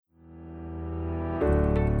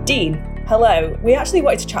Dean, hello. We actually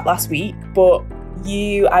wanted to chat last week, but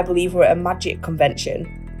you, I believe, were at a magic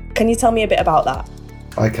convention. Can you tell me a bit about that?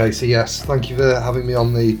 Hi Casey, yes. Thank you for having me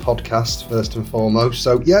on the podcast, first and foremost.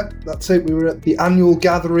 So yeah, that's it. We were at the annual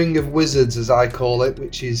gathering of wizards, as I call it,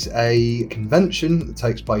 which is a convention that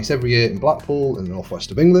takes place every year in Blackpool in the northwest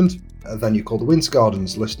of England, a venue called the Winter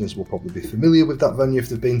Gardens. Listeners will probably be familiar with that venue if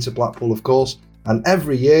they've been to Blackpool, of course. And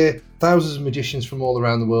every year, thousands of magicians from all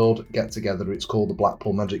around the world get together. It's called the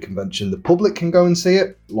Blackpool Magic Convention. The public can go and see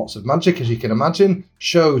it. Lots of magic, as you can imagine.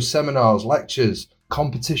 Shows, seminars, lectures,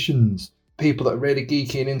 competitions. People that are really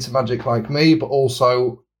geeky and into magic like me, but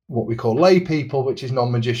also what we call lay people, which is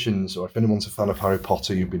non-magicians, or if anyone's a fan of Harry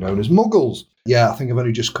Potter, you'd be known as muggles. Yeah, I think I've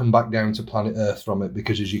only just come back down to planet Earth from it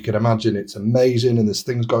because, as you can imagine, it's amazing and there's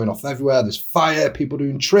things going off everywhere. There's fire, people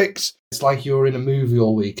doing tricks. It's like you're in a movie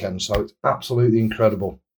all weekend, so it's absolutely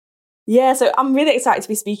incredible. Yeah, so I'm really excited to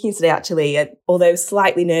be speaking today, actually, although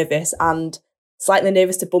slightly nervous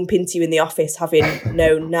to bump into you in the office, having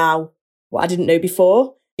known now what I didn't know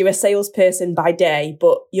before. You're a salesperson by day,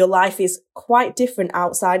 but your life is quite different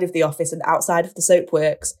outside of the office and outside of the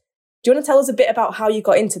soapworks. Do you want to tell us a bit about how you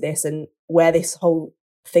got into this and where this whole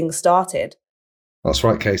thing started? That's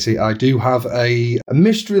right, Casey. I do have a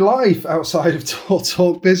mystery life outside of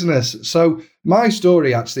talk business. So my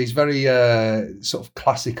story actually is very sort of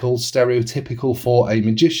classical, stereotypical for a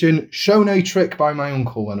magician, shown a trick by my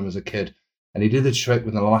uncle when I was a kid. And he did a trick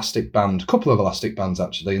with an elastic band, a couple of elastic bands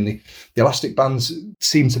actually, and the elastic bands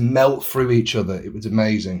seemed to melt through each other. It was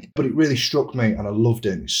amazing. But it really struck me and I loved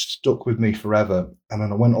it. It stuck with me forever. And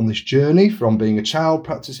then I went on this journey from being a child,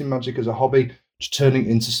 practicing magic as a hobby, to turning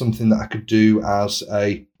it into something that I could do as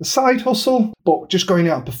a side hustle, but just going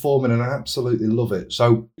out and performing, and I absolutely love it.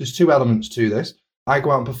 So there's two elements to this. I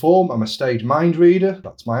go out and perform. I'm a stage mind reader.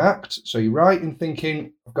 That's my act. So you're right in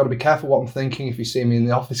thinking, I've got to be careful what I'm thinking if you see me in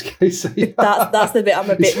the office, Casey. That's the bit I'm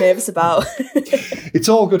a bit nervous about. It's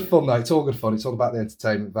all good fun, though. It's all good fun. It's all about the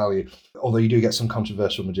entertainment value. Although you do get some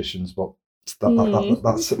controversial magicians, but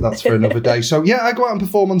that's for another day. So yeah, I go out and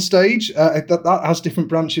perform on stage. That has different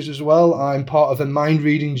branches as well. I'm part of a mind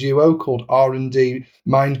reading duo called R&D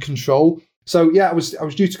Mind Control. So yeah, I was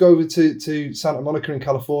due to go over to Santa Monica in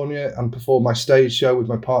California and perform my stage show with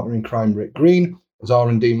my partner in crime, Rick Green, as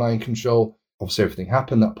R&D Mind Control. Obviously, everything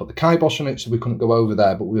happened. That put the kibosh on it, so we couldn't go over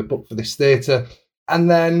there, but we were booked for this theatre. And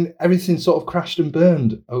then everything sort of crashed and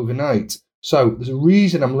burned overnight. So there's a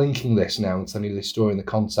reason I'm linking this now and telling you this story in the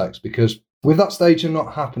context, because with that stage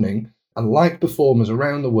not happening, and like performers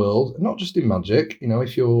around the world, not just in magic, you know,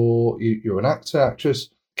 if you're an actor, actress,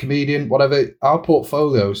 comedian, whatever, our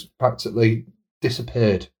portfolios practically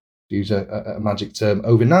disappeared, to use a magic term,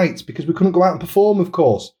 overnight, because we couldn't go out and perform, of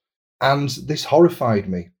course. And this horrified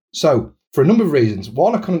me. So for a number of reasons.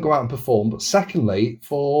 One, I couldn't go out and perform, but secondly,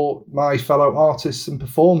 for my fellow artists and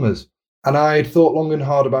performers. And I had thought long and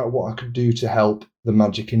hard about what I could do to help the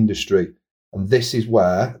magic industry. And this is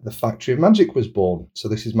where the Factory of Magic was born. So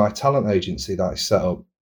this is my talent agency that I set up.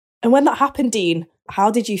 And when that happened, Dean, how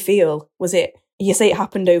did you feel? Was it, you say it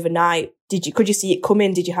happened overnight. Could you see it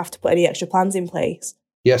coming? Did you have to put any extra plans in place?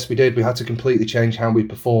 Yes, we did. We had to completely change how we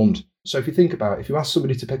performed. So if you think about it, if you ask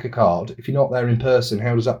somebody to pick a card, if you're not there in person,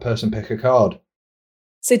 how does that person pick a card?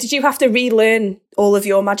 So did you have to relearn all of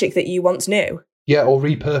your magic that you once knew? Yeah, or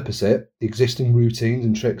repurpose it, the existing routines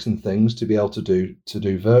and tricks and things to be able to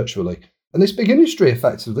do virtually. And this big industry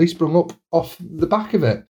effectively sprung up off the back of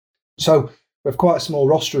it. So we have quite a small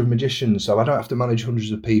roster of magicians, so I don't have to manage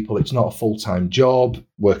hundreds of people. It's not a full-time job.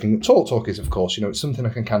 Working Talk is, of course, you know, it's something I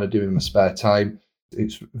can kind of do in my spare time.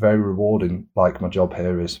 It's very rewarding, like my job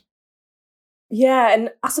here is. Yeah,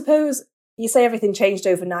 and I suppose you say everything changed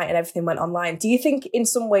overnight and everything went online. Do you think in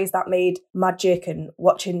some ways that made magic and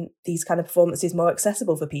watching these kind of performances more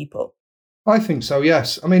accessible for people? I think so,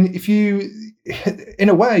 yes. I mean, in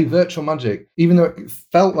a way, virtual magic, even though it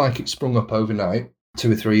felt like it sprung up overnight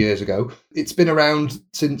 2 or 3 years ago, it's been around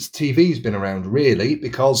since TV's been around, really,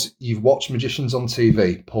 because you've watched magicians on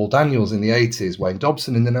TV. Paul Daniels in the 80s, Wayne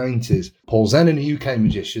Dobson in the 90s, Paul Zennon, a UK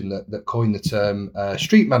magician that coined the term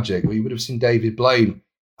street magic, where you would have seen David Blaine.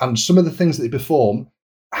 And some of the things that they perform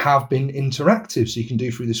have been interactive, so you can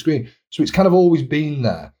do through the screen. So it's kind of always been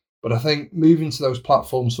there. But I think moving to those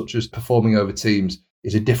platforms such as performing over Teams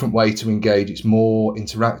is a different way to engage. It's more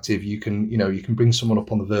interactive. You can bring someone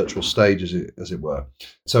up on the virtual stage, as it were.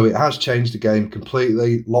 So it has changed the game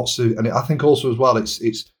completely. And I think also as well,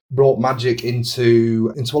 it's brought magic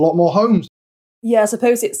into a lot more homes. Yeah, I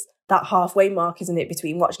suppose it's that halfway mark, isn't it,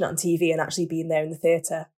 between watching it on TV and actually being there in the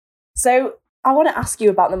theatre. So I want to ask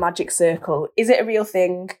you about the Magic Circle. Is it a real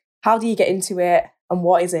thing? How do you get into it? And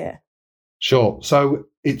what is it? Sure. So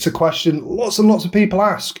it's a question lots and lots of people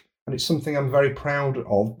ask, and it's something I'm very proud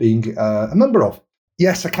of being a member of.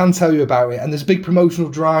 Yes, I can tell you about it, and there's a big promotional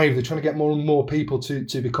drive. They're trying to get more and more people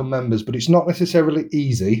to become members, but it's not necessarily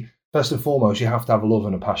easy. First and foremost, you have to have a love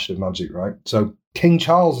and a passion of magic, right? So King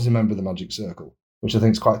Charles is a member of the Magic Circle, which I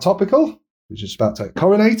think is quite topical. He's just about to get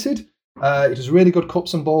coronated. He does a really good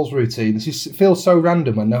cups and balls routine. It feels so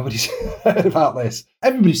random when nobody's heard about this.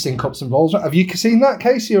 Everybody's seen cups and balls. Have you seen that,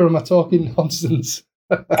 Casey, or am I talking nonsense?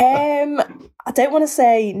 I don't want to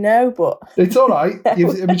say no, but... It's all right.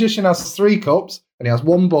 A magician has 3 cups, and he has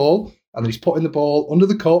 1 ball, and then he's putting the ball under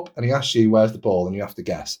the cup, and he asks you, where's the ball, and you have to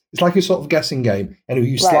guess. It's like a sort of guessing game. Anyway,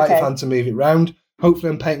 you sleight of hand to move it round.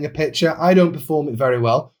 Hopefully I'm painting a picture. I don't perform it very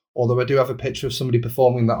well, although I do have a picture of somebody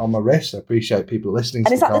performing that on my wrist. I appreciate people listening.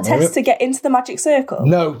 And is that the test to get into the Magic Circle?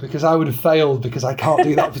 No, because I would have failed because I can't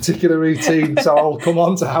do that particular routine. So I'll come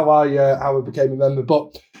on to how I became a member.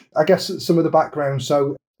 But I guess some of the background.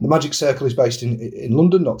 So the Magic Circle is based in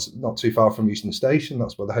London, not too far from Euston Station.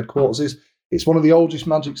 That's where the headquarters is. It's one of the oldest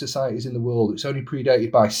magic societies in the world. It's only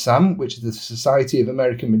predated by SAM, which is the Society of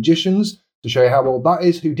American Magicians. To show you how old that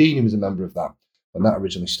is, Houdini was a member of that when that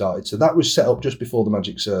originally started. So that was set up just before the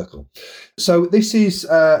Magic Circle. So this is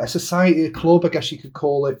a society, a club, I guess you could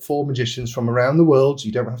call it, for magicians from around the world. So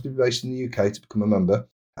you don't have to be based in the UK to become a member.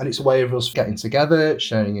 And it's a way of us getting together,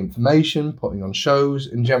 sharing information, putting on shows,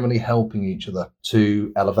 and generally helping each other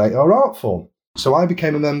to elevate our art form. So I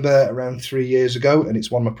became a member around 3 years ago, and it's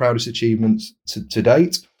one of my proudest achievements to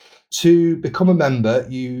date. To become a member,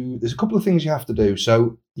 there's a couple of things you have to do.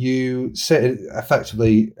 So you sit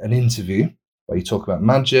effectively an interview where you talk about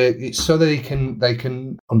magic. It's so that they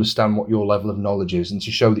can understand what your level of knowledge is, and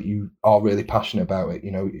to show that you are really passionate about it.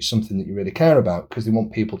 You know, it's something that you really care about, because they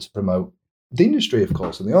want people to promote the industry, of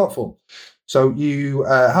course, and the art form. So you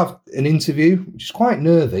have an interview, which is quite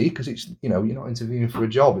nervy, because it's, you know, you're not interviewing for a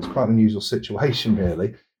job. It's quite an unusual situation,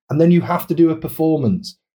 really. And then you have to do a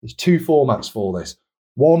performance. There's 2 formats for this.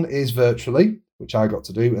 One is virtually, which I got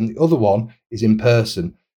to do, and the other one is in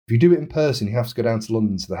person. If you do it in person, you have to go down to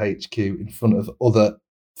London to the HQ in front of other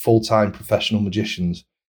full-time professional magicians,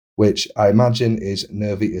 which I imagine is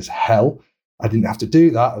nervy as hell. I didn't have to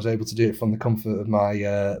do that. I was able to do it from the comfort of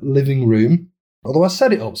my living room, although I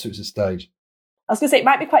set it up so it's a stage. I was going to say, it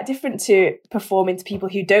might be quite different to performing to people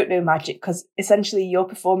who don't know magic, because essentially you're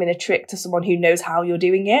performing a trick to someone who knows how you're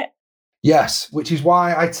doing it. Yes, which is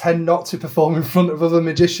why I tend not to perform in front of other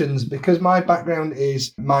magicians, because my background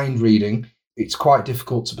is mind reading. It's quite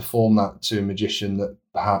difficult to perform that to a magician that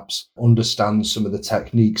perhaps understands some of the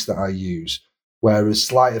techniques that I use, whereas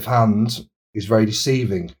sleight of hand is very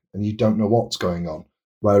deceiving and you don't know what's going on.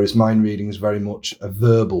 Whereas mind reading is very much a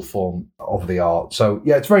verbal form of the art. So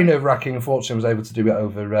yeah, it's very nerve-wracking. Unfortunately, I was able to do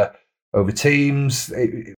it over Teams.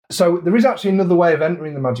 So there is actually another way of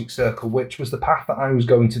entering the Magic Circle, which was the path that I was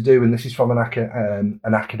going to do, and this is from an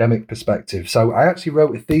academic perspective. So I actually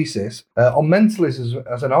wrote a thesis on mentalism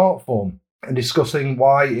as an art form, and discussing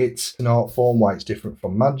why it's an art form, why it's different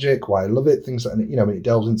from magic, why I love it, things like, you know, it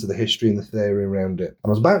delves into the history and the theory around it. And I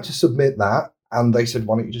was about to submit that, and they said,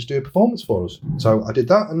 why don't you just do a performance for us? So I did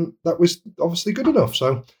that, and that was obviously good enough.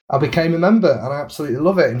 So I became a member, and I absolutely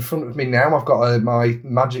love it. In front of me now, I've got my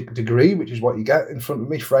magic degree, which is what you get in front of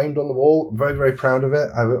me, framed on the wall. I'm very, very proud of it.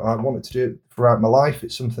 I wanted to do it throughout my life.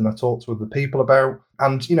 It's something I talk to other people about.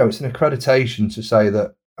 And, you know, it's an accreditation to say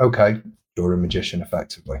that, okay, you're a magician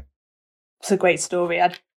effectively. It's a great story.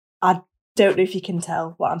 I don't know if you can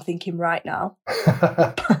tell what I'm thinking right now.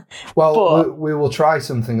 Well, we will try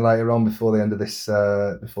something later on before the end of this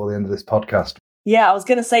podcast. Yeah, I was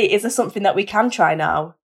going to say, is there something that we can try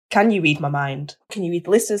now? Can you read my mind? Can you read the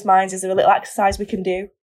listeners' minds? Is there a little exercise we can do?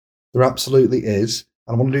 There absolutely is.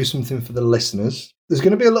 And I want to do something for the listeners. There's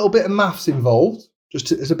going to be a little bit of maths involved,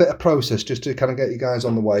 as a bit of process, just to kind of get you guys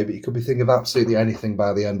on the way. But you could be thinking of absolutely anything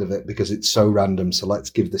by the end of it, because it's so random. So let's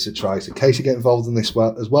give this a try. So in case you get involved in this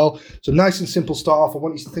as well. So nice and simple start off. I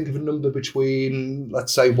want you to think of a number between,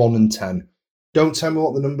 let's say, 1 and 10. Don't tell me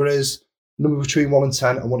what the number is. Number between 1 and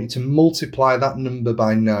 10. I want you to multiply that number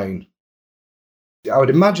by 9. I would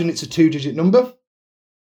imagine it's a 2-digit number.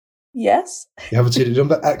 Yes. You have a 2-digit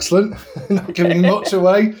number. Excellent. Not giving much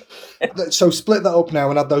away. So split that up now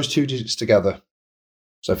and add those 2 digits together.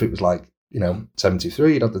 So if it was like,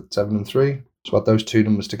 73, you'd add the 7 and 3. So add those 2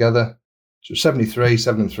 numbers together. So 73,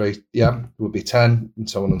 7 and 3, yeah, would be 10, and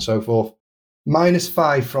so on and so forth. Minus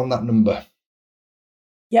 5 from that number.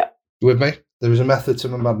 Yep. You with me? There is a method to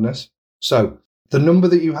my madness. So the number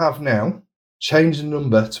that you have now, change the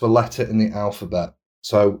number to a letter in the alphabet.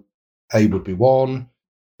 So A would be 1,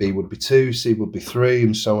 B would be 2, C would be 3,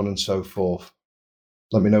 and so on and so forth.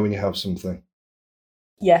 Let me know when you have something.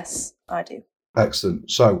 Yes, I do.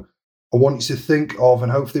 Excellent. So I want you to think of,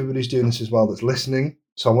 and hopefully everybody's doing this as well that's listening.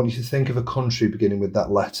 So I want you to think of a country beginning with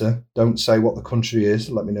that letter. Don't say what the country is.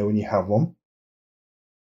 Let me know when you have one.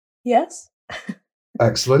 Yes.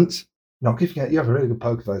 Excellent. Not giving it. You have a really good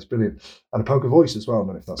poker face. Brilliant. And a poker voice as well. I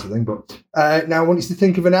don't know if that's a thing. But now I want you to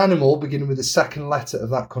think of an animal beginning with the second letter of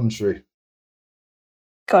that country.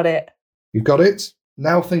 Got it. You've got it.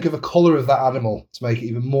 Now think of a colour of that animal to make it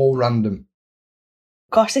even more random.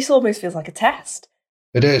 Gosh, this almost feels like a test.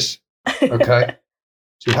 It is. Okay.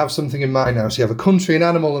 So you have something in mind now. So you have a country, an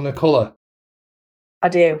animal, and a colour. I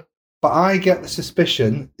do. But I get the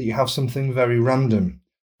suspicion that you have something very random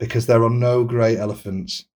because there are no grey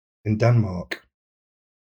elephants in Denmark.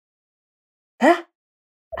 Huh?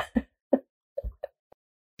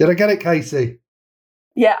 Did I get it, Katie?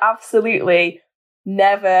 Yeah, absolutely.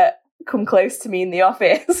 Never come close to me in the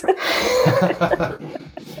office.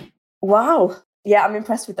 Wow. Yeah, I'm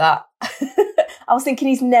impressed with that. I was thinking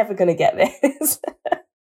he's never going to get this.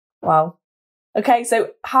 Wow. Okay,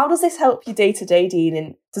 so how does this help you day to day, Dean?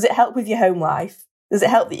 And does it help with your home life? Does it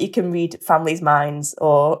help that you can read families' minds?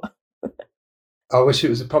 Or I wish it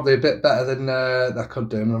was probably a bit better than I could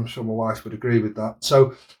do, and I'm sure my wife would agree with that.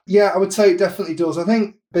 So, yeah, I would say it definitely does. I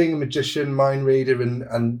think being a magician, mind reader,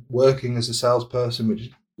 and working as a salesperson, which is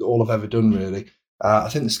all I've ever done, really, I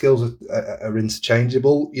think the skills are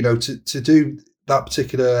interchangeable. You know, to do that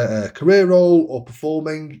particular career role or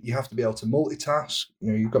performing, you have to be able to multitask.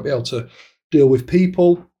 You know, you've got to be able to deal with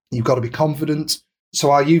people. You've got to be confident. So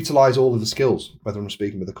I utilise all of the skills, whether I'm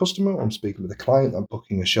speaking with a customer or I'm speaking with a client I'm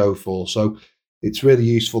booking a show for. So it's really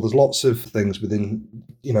useful. There's lots of things within,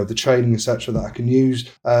 you know, the training, etc., that I can use.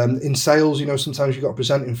 In sales, you know, sometimes you've got to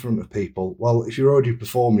present in front of people. Well, if you're already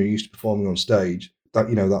performing, you're used to performing on stage, that,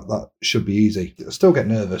 you know, that should be easy. I still get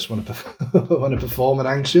nervous when I perform and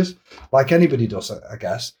anxious, like anybody does, I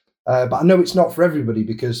guess. But I know it's not for everybody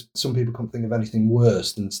because some people can't think of anything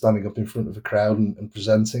worse than standing up in front of a crowd and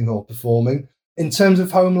presenting or performing. In terms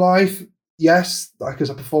of home life, yes, because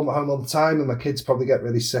I perform at home all the time and my kids probably get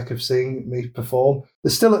really sick of seeing me perform. They're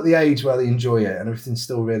still at the age where they enjoy it and everything's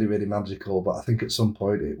still really, really magical. But I think at some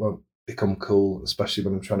point it won't become cool, especially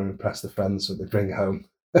when I'm trying to impress the friends that they bring home.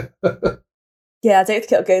 yeah, I don't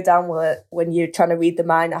think it'll go down well when you're trying to read the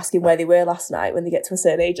mind, asking where they were last night when they get to a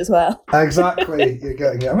certain age as well. Exactly. You're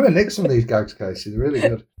getting it. I'm going to nick some of these gags, Casey. They're really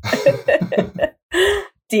good.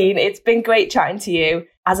 Dean, it's been great chatting to you.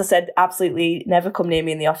 As I said, absolutely never come near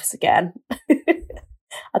me in the office again.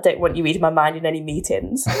 I don't want you reading my mind in any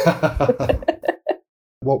meetings.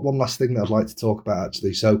 One last thing that I'd like to talk about,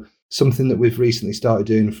 actually. So something that we've recently started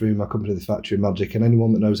doing through my company, The Factory of Magic, and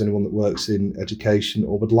anyone that knows anyone that works in education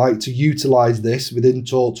or would like to utilise this within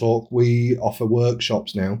Talk, we offer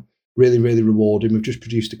workshops now. Really, really rewarding. We've just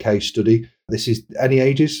produced a case study. This is any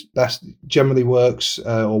ages. Best generally works,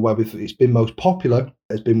 or where it's been most popular,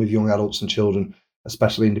 has been with young adults and children,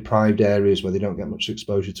 especially in deprived areas where they don't get much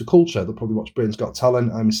exposure to culture. They'll probably watch Britain's Got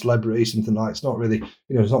Talent, I'm a Celebrity, something like that. It's not really,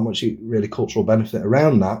 you know, there's not much really cultural benefit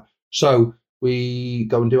around that. So we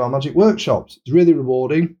go and do our magic workshops. It's really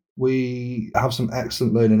rewarding. We have some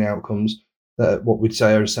excellent learning outcomes that what we'd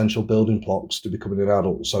say are essential building blocks to becoming an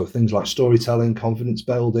adult. So things like storytelling, confidence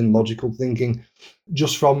building, logical thinking,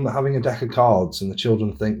 just from having a deck of cards, and the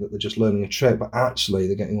children think that they're just learning a trick, but actually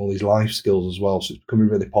they're getting all these life skills as well. So it's becoming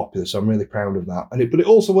really popular. So I'm really proud of that. But it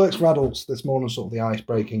also works for adults. There's more on sort of the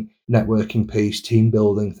ice-breaking, networking piece, team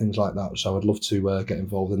building, things like that. So I'd love to get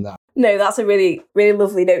involved in that. No, that's a really, really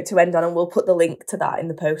lovely note to end on, and we'll put the link to that in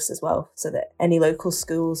the post as well, so that any local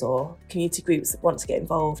schools or community groups that want to get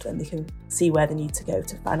involved, and they can see where they need to go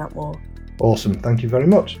to find out more. Awesome. Thank you very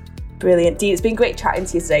much. Brilliant. Dee, it's been great chatting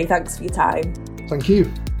to you today. Thanks for your time. Thank you.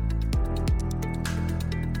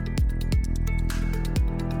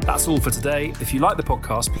 That's all for today. If you like the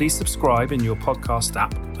podcast, please subscribe in your podcast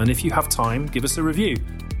app. And if you have time, give us a review.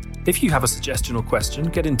 If you have a suggestion or question,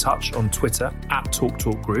 get in touch on Twitter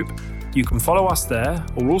 @TalkTalkGroup. You can follow us there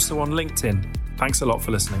or also on LinkedIn. Thanks a lot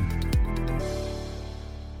for listening.